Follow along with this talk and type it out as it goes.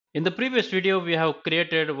In the previous video, we have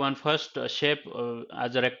created one first shape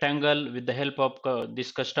as a rectangle with the help of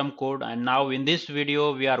this custom code. And now in this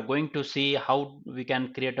video, we are going to see how we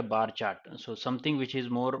can create a bar chart. So something which is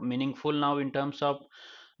more meaningful now in terms of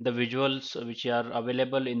the visuals which are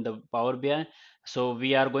available in the Power BI. So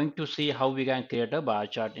we are going to see how we can create a bar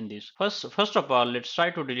chart in this. First of all, let's try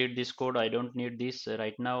to delete this code. I don't need this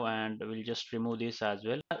right now, and we'll just remove this as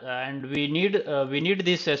well. And we need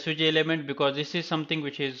this SVG element because this is something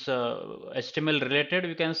which is HTML related.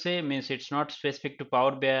 We can say means it's not specific to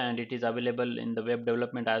Power BI and it is available in the web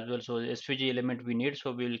development as well. So SVG element we need.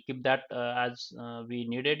 So we'll keep that as we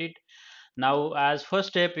needed it. Now, as first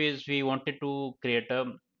step is we wanted to create a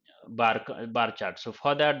bar chart. So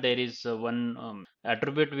for that there is one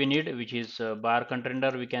attribute we need, which is bar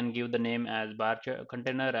container. We can give the name as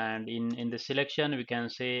container, and in the selection we can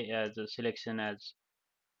say as a selection as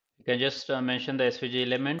you can just mention the SVG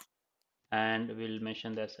element, and we'll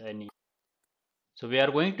mention this any. So we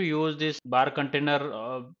are going to use this bar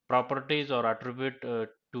container properties or attribute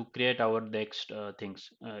to create our next things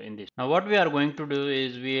in this. Now what we are going to do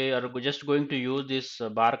is we are just going to use this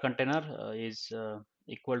bar container is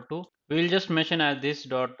equal to, we will just mention as this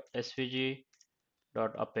dot svg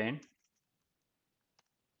dot append,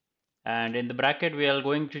 and in the bracket we are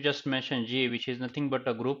going to just mention g, which is nothing but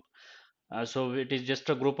a group. So it is just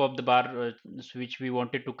a group of the bar which we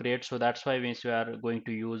wanted to create. So that's why we are going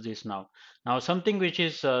to use this now. Now something which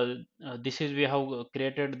is this is we have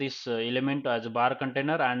created this element as a bar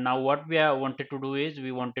container, and now what we have wanted to do is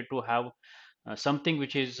we wanted to have something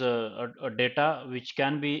which is a data which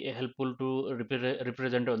can be helpful to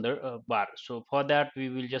represent on the bar. So for that we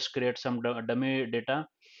will just create some dummy data.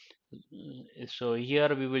 So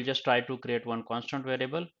here we will just try to create one constant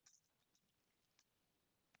variable.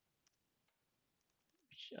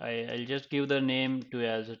 I'll just give the name to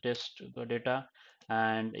as a test data,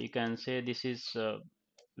 and you can say this is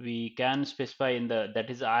we can specify in the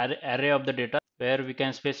that is array of the data, where we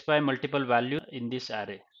can specify multiple values in this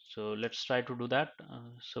array. So let's try to do that.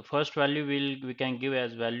 So first value we can give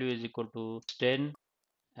as value is equal to 10,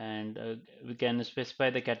 and we can specify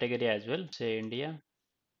the category as well, say India.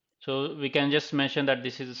 So we can just mention that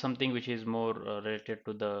this is something which is more related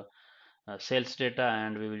to the sales data,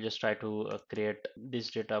 and we will just try to create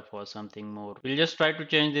this data for something more. We'll just try to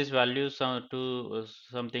change these values to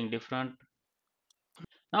something different.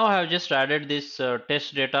 Now I have just added this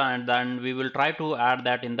test data, and then we will try to add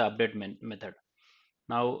that in the update method.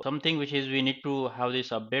 Now something which is we need to have this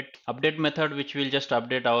update method, which will just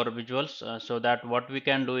update our visuals, so that what we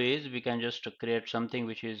can do is we can just create something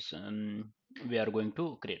which is we are going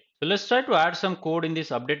to create. So let's try to add some code in this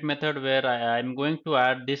update method, where I'm going to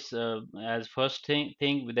add this as first thing.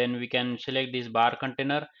 Then we can select this bar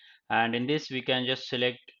container, and in this we can just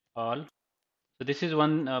select all. So this is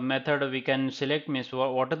one method we can select, means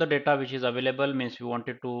what are the data which is available, means we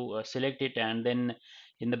wanted to select it, and then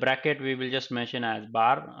in the bracket we will just mention as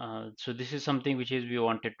bar. So this is something which is we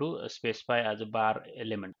wanted to specify as a bar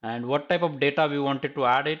element, and what type of data we wanted to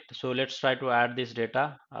add it. So let's try to add this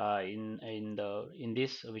data in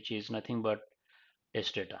this, which is nothing but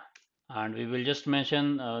test data, and we will just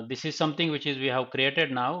mention this is something which is we have created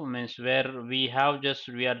now, means where we are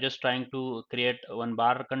just trying to create one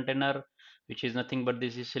bar container, which is nothing but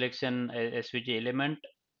this is selection svg element.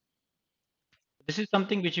 This is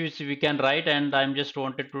something which we can write, and I'm just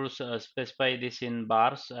wanted to specify this in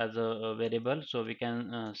bars as a variable. So we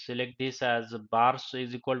can select this as bars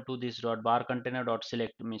is equal to this dot bar container dot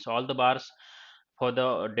select, means all the bars for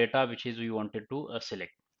the data which is we wanted to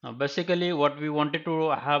select. Now basically what we wanted to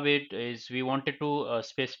have it is we wanted to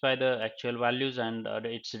specify the actual values and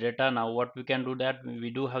its data. Now what we can do, that we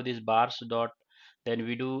do have this bars dot, then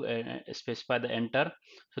we do specify the enter.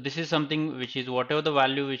 So this is something which is whatever the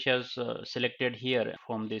value which has selected here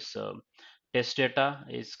from this test data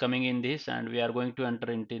is coming in this, and we are going to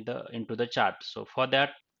enter into the chart. So for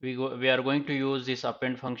that we are going to use this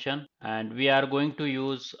append function, and we are going to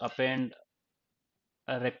use append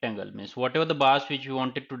a rectangle, means whatever the bars which we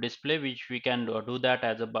wanted to display, which we can do that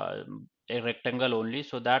as a rectangle only,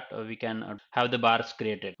 so that we can have the bars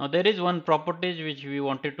created. Now there is one properties which we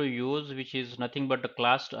wanted to use, which is nothing but a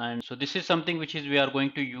class, and so this is something which is we are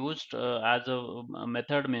going to use as a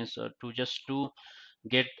method, means to just to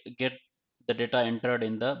get get the data entered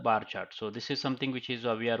in the bar chart. So this is something which is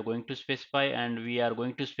we are going to specify, and we are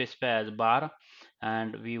going to specify as bar,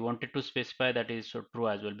 and we wanted to specify that is true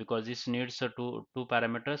as well, because this needs two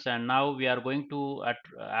parameters. And now we are going to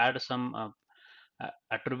add some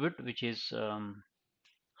attribute, which is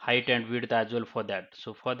height and width as well for that.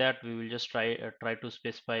 So for that we will just try to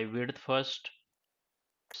specify width first.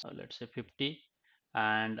 Let's say 50,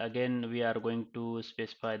 and again we are going to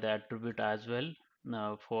specify the attribute as well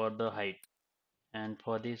for the height, and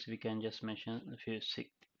for this we can just mention a few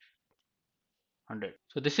 600.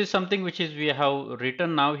 So this is something which is we have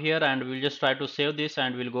written now here, and we'll just try to save this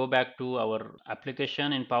and we'll go back to our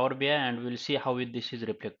application in Power BI and we'll see how this is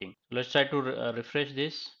reflecting. Let's try to refresh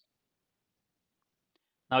this.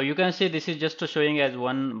 Now you can see this is just showing as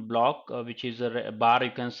one block, which is a bar,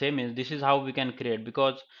 you can say, means this is how we can create.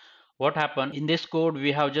 Because what happened in this code,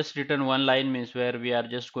 we have just written one line, means where we are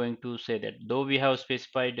just going to say that though we have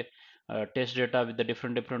specified test data with the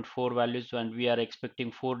different four values, and we are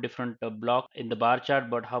expecting four different block in the bar chart,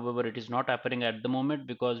 but however it is not happening at the moment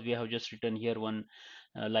because we have just written here one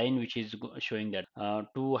line which is showing that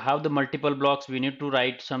to have the multiple blocks we need to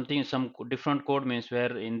write something, some different code, means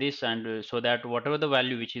where in this, and so that whatever the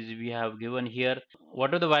value which is we have given here,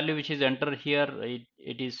 whatever the value which is entered here,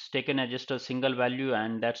 it is taken as just a single value,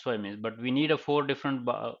 and that's why means, but we need a four different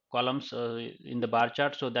columns in the bar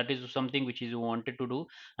chart. So that is something which is wanted to do,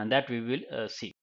 and that we will see.